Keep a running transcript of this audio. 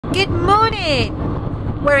Good morning!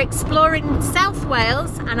 We're exploring South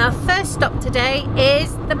Wales and our first stop today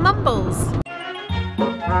is the Mumbles.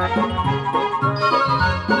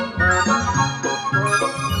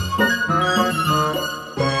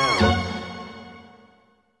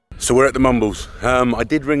 So we're at the Mumbles. I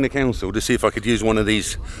did ring the council to see if I could use one of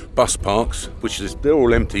these bus parks, they're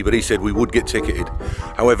all empty, but he said we would get ticketed.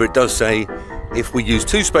 However, it does say if we use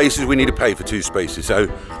 2 spaces, we need to pay for 2 spaces. So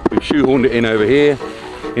we've shoehorned it in over here,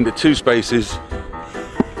 into 2 spaces.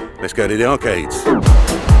 Let's go to the arcades.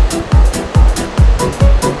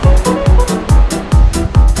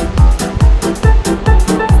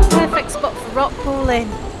 Perfect spot for rock crawling.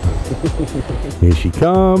 Here she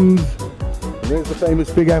comes. There's the famous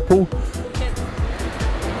Big Apple. Yep,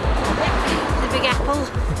 the Big Apple.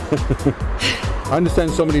 I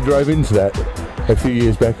understand somebody drove into that a few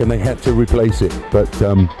years back and they had to replace it, but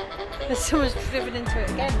someone's driven into it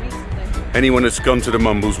again recently. Anyone that's gone to the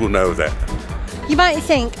Mumbles will know that. You might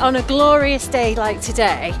think on a glorious day like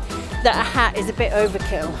today that a hat is a bit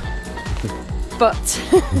overkill, but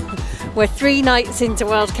we're 3 nights into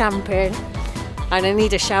world camping and I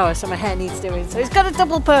need a shower, so my hair needs doing, so it's got a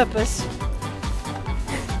double purpose.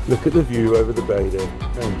 Look at the view over the bay there.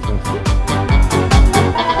 Fantastic.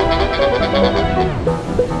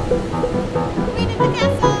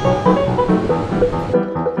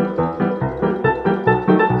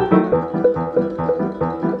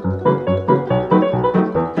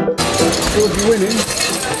 George, you winning?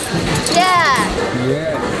 Yeah.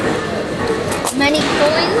 Yeah. Many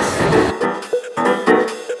coins.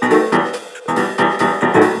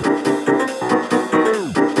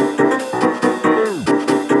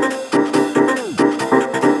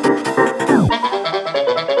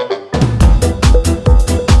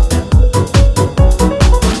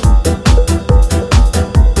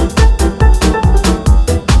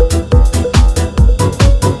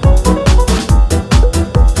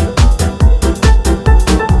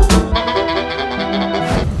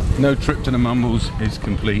 No trip to the Mumbles is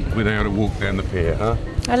complete without a walk down the pier, huh?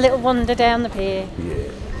 A little wander down the pier. Yeah.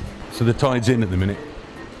 So the tide's in at the minute,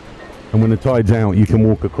 and when the tide's out you can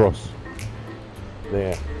walk across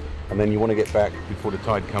there, and then you want to get back before the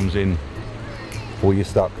tide comes in or you're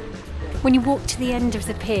stuck. When you walk to the end of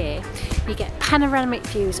the pier, you get panoramic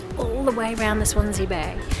views all the way around the Swansea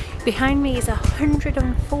Bay. Behind me is a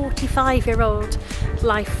 145-year-old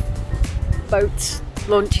lifeboat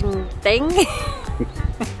launching thing.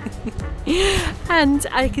 And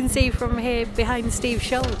I can see from here behind Steve's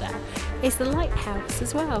shoulder is the lighthouse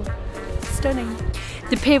as well. Stunning.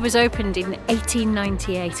 The pier was opened in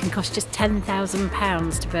 1898 and cost just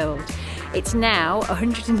 £10,000 to build. It's now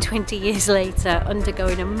 120 years later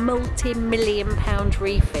undergoing a multi-million-pound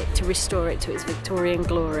refit to restore it to its Victorian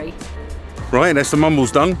glory. Right, that's the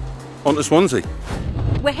Mumbles done. On to Swansea.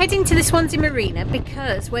 We're heading to the Swansea Marina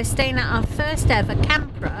because we're staying at our first ever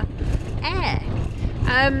Campra Aire.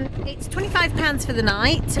 It's £25 for the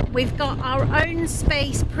night. We've got our own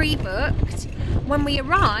space pre-booked. When we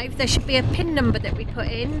arrive, there should be a PIN number that we put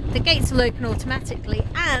in. The gates will open automatically,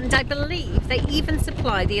 and I believe they even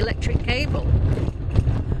supply the electric cable.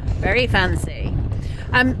 Very fancy.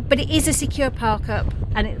 But it is a secure park up,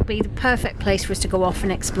 and it'll be the perfect place for us to go off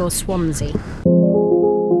and explore Swansea.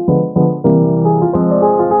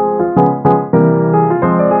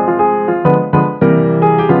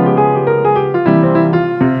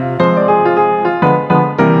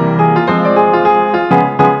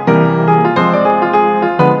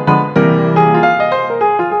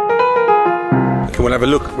 We'll have a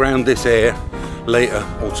look around this area later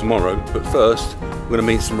or tomorrow, but first we're going to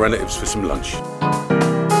meet some relatives for some lunch.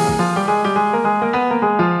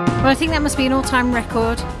 Well, I think that must be an all-time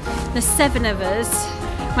record. The 7 of us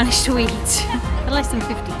managed to eat for less than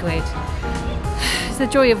 50 quid. It's the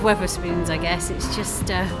joy of Wetherspoons, I guess. It's just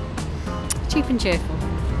cheap and cheerful.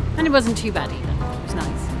 And it wasn't too bad either. It was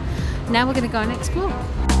nice. Now we're going to go and explore.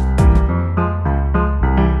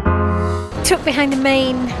 Tucked behind the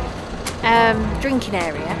main drinking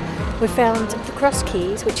area, we found the Cross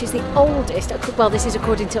Keys, which is the oldest, well, this is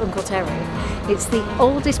according to Uncle Terry, it's the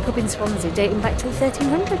oldest pub in Swansea, dating back to the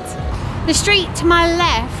 1300s. The street to my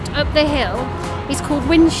left up the hill is called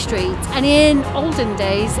Wynn Street, and in olden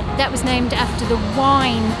days that was named after the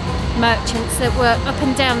wine merchants that were up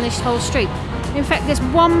and down this whole street. In fact, there's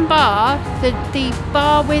one bar, the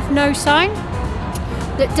bar with no sign,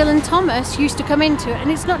 that Dylan Thomas used to come into,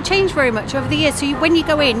 and it's not changed very much over the years. So when you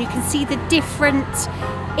go in, you can see the different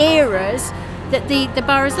eras that the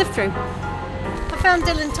bar has lived through. I found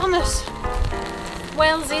Dylan Thomas,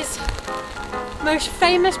 Wales's most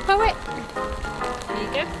famous poet. There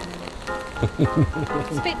you go.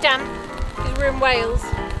 It's a bit damp because we're in Wales.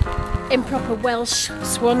 in proper Welsh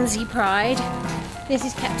Swansea pride. This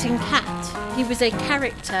is Captain Cat. He was a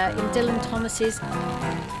character in Dylan Thomas's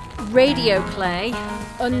radio play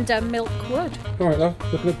Under Milk Wood. All right, love.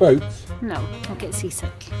 Look at the boats. No, I'll get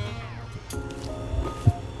seasick.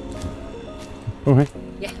 All right.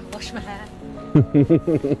 Yeah, wash my hair.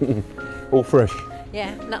 All fresh.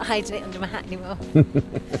 Yeah, not hiding it under my hat anymore.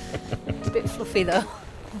 It's a bit fluffy though.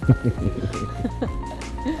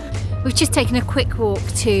 We've just taken a quick walk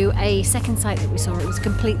to a second site that we saw. It was a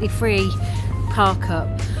completely free park up.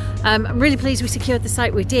 I'm really pleased we secured the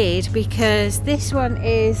site we did, because this one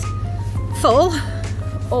is full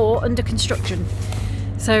or under construction.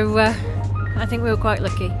 So I think we were quite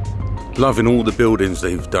lucky. Loving all the buildings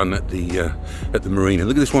they've done at the marina.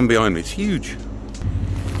 Look at this one behind me, it's huge.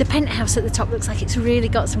 The penthouse at the top looks like it's really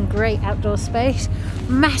got some great outdoor space.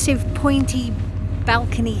 Massive pointy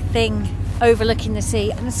balcony thing overlooking the sea,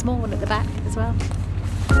 and a small one at the back as well.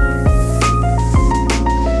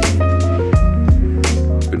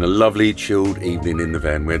 It's been a lovely chilled evening in the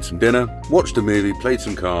van. We had some dinner, watched a movie, played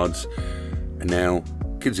some cards, and now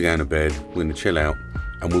kids are going to bed. We're going to chill out,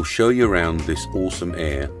 and we'll show you around this awesome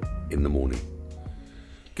Aire in the morning.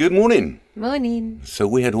 Good morning. Morning. So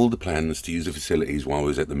we had all the plans to use the facilities while I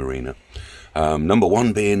was at the marina. Number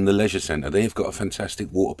one being the leisure centre. They've got a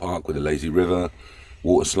fantastic water park with a lazy river,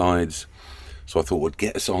 water slides. So I thought we'd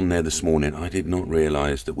get us on there this morning. I did not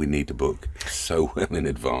realise that we need to book so well in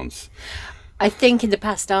advance. I think in the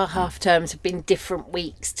past our half terms have been different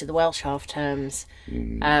weeks to the Welsh half terms.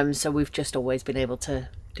 So we've just always been able to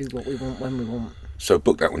do what we want when we want. So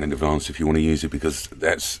book that one in advance if you want to use it, because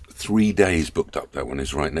that's 3 days booked up, that one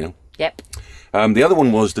is right now. Yep. The other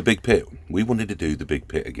one was the Big Pit. We wanted to do the Big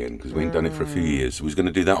Pit again because we hadn't done it for a few years. We was going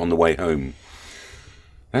to do that on the way home.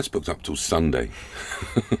 That's booked up till Sunday.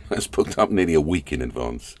 That's booked up nearly a week in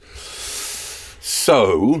advance.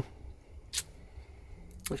 So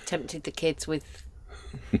we've tempted the kids with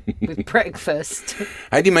breakfast.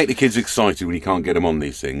 How do you make the kids excited when you can't get them on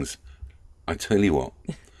these things? I tell you what,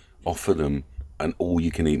 offer them an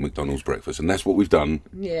all-you-can-eat McDonald's breakfast, and that's what we've done.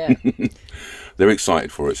 Yeah. They're excited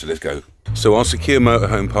for it, so let's go. So our secure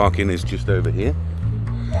motorhome parking is just over here,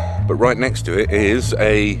 but right next to it is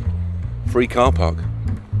a free car park.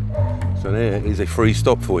 So there is a free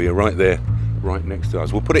stop for you right there, right next to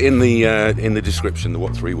us. We'll put it in the description, the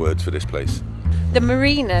what 3 words for this place. The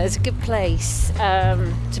marina is a good place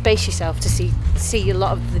to base yourself, to see a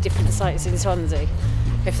lot of the different sites in Swansea,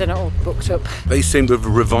 if they're not all booked up. They seem to have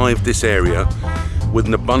revived this area with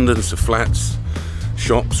an abundance of flats,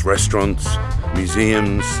 shops, restaurants,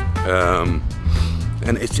 museums,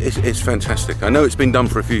 and it's fantastic. I know it's been done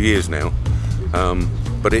for a few years now,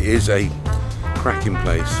 but it is a cracking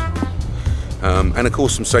place. And of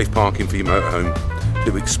course some safe parking for your motorhome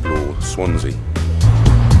to explore Swansea.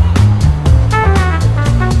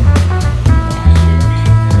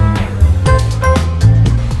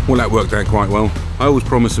 Well, that worked out quite well. I always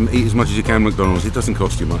promise them eat as much as you can at McDonald's. It doesn't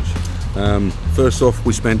cost you much. First off,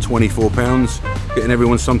 we spent £24 getting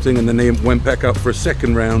everyone something, and then they went back up for a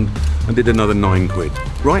second round and did another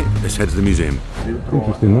 £9. Right, let's head to the museum.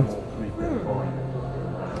 Interesting, huh?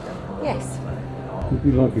 Yes.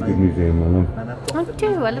 You like a good museum, my love? I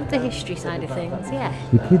do. I love the history side of things, yeah.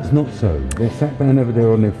 The kids not so. They're sat down over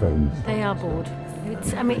there on their phones. They are bored.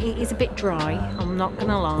 I mean, it is a bit dry, I'm not going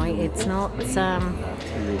to lie. It's not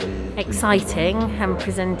exciting and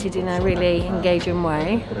presented in a really engaging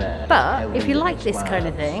way. But if you like this kind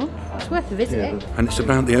of thing, it's worth a visit. And it's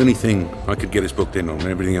about the only thing I could get us booked in on, and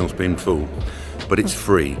everything else being full. But it's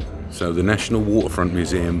free. So the National Waterfront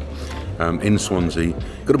Museum in Swansea,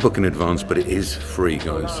 got to book in advance, but it is free,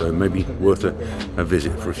 guys, so maybe worth a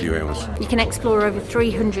visit for a few hours. You can explore over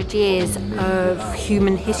 300 years of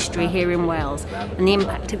human history here in Wales and the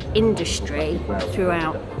impact of industry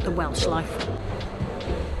throughout the Welsh life.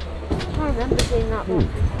 I remember seeing that one.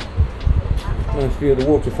 Nice view of the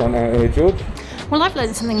waterfront out here, George. Well, I've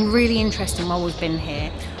learned something really interesting while we've been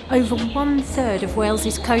here. Over 1/3 of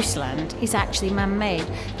Wales's coastland is actually man-made.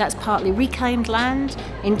 That's partly reclaimed land,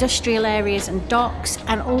 industrial areas and docks,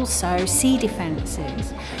 and also sea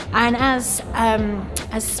defences. And as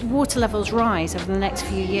water levels rise over the next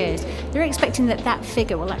few years, they're expecting that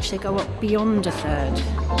figure will actually go up beyond 1/3.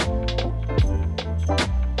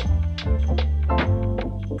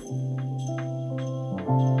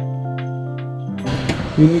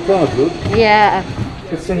 You new car, George? Yeah.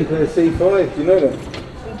 It's Sinclair C5, do you know that?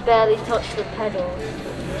 Barely touched the pedals.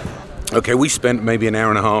 Okay, we spent maybe an hour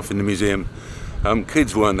and a half in the museum.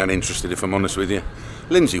 Kids weren't that interested, if I'm honest with you.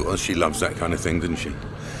 Lindsay was, she loves that kind of thing, doesn't she?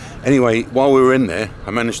 Anyway, while we were in there,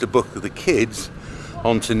 I managed to book the kids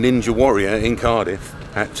onto Ninja Warrior in Cardiff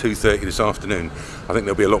at 2:30 this afternoon. I think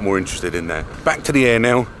they'll be a lot more interested in that. Back to the Aire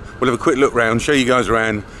now. We'll have a quick look round, show you guys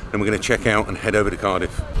around, and we're going to check out and head over to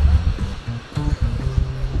Cardiff.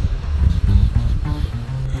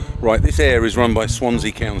 Right, this Aire is run by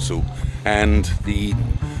Swansea Council, and the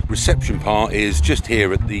reception part is just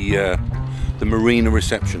here at the Marina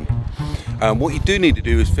reception. What you do need to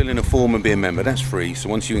do is fill in a form and be a member. That's free, so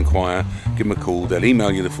once you inquire, give them a call, they'll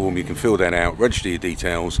email you the form, you can fill that out, register your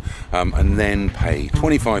details, and then pay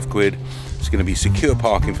 25 quid. It's going to be secure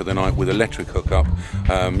parking for the night with electric hookup,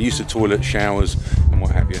 use of toilets, showers and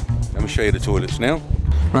what have you. Let me show you the toilets now.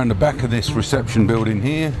 Around the back of this reception building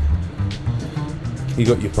here, you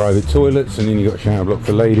got your private toilets, and then you got a shower block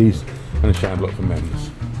for ladies and a shower block for members.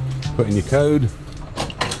 Put in your code,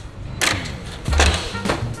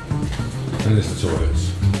 and there's the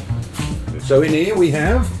toilets. So in here we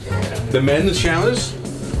have the men's showers.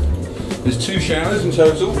 There's 2 showers in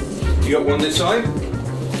total. You got one this side,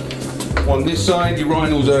 one this side,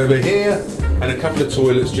 urinals over here, and a couple of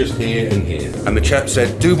toilets just here and here. And the chap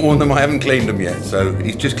said, do warn them, I haven't cleaned them yet. So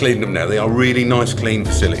he's just cleaned them now. They are really nice, clean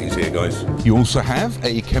facilities here, guys. You also have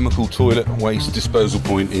a chemical toilet waste disposal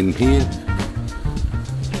point in here,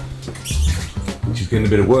 which is getting a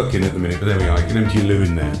bit of work in at the minute, but there we are, you can empty your loo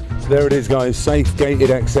in there. So there it is, guys, safe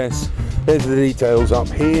gated access. There's the details up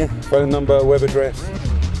here, phone number, web address.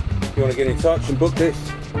 If you want to get in touch and book this.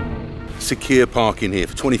 Secure parking here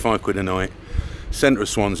for 25 quid a night, centre of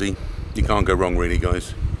Swansea. You can't go wrong really,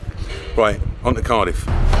 guys. Right, on to Cardiff.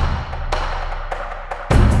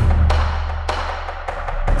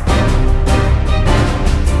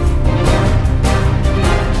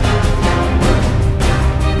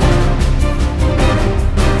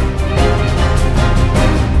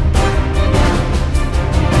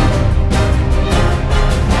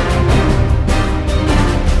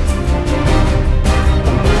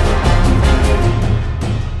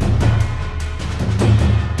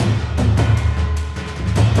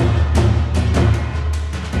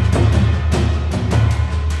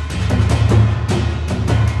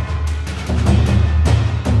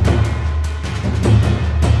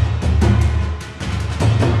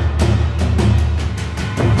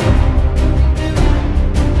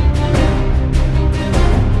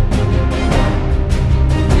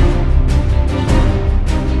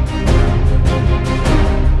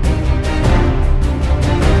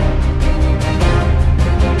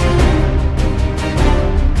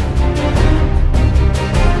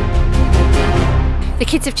 The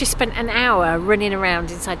kids have just spent an hour running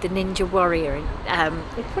around inside the Ninja Warrior.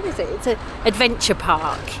 What is it? It's an adventure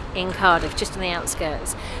park in Cardiff, just on the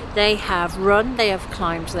outskirts. They have run, they have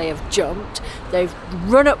climbed, they have jumped, they've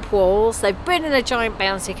run up walls, they've been in a giant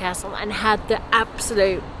bouncy castle and had the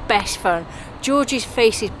absolute best fun. George's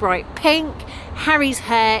face is bright pink, Harry's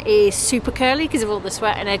hair is super curly because of all the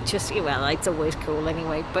sweat, and it just, well, it's always cool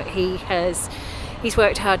anyway, but he's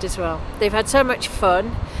worked hard as well. They've had so much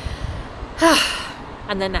fun.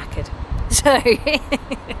 And they're knackered. So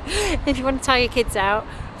if you want to tire your kids out,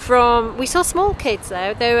 we saw small kids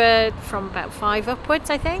though, they were from about 5 upwards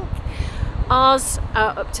I think. Ours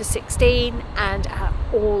are up to 16 and are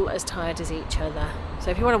all as tired as each other.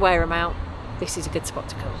 So if you want to wear them out, this is a good spot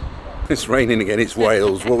to come. It's raining again, it's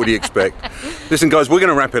Wales, what would you expect? Listen guys, we're going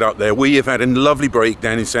to wrap it up there. We have had a lovely break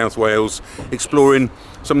down in South Wales, exploring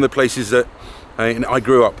some of the places that I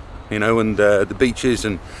grew up, you know, and the beaches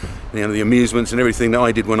and, you know, the amusements and everything that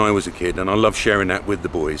I did when I was a kid, and I love sharing that with the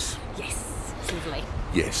boys. Yes, it's lovely.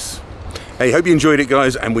 Yes. Hey, hope you enjoyed it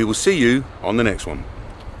guys, and we will see you on the next one.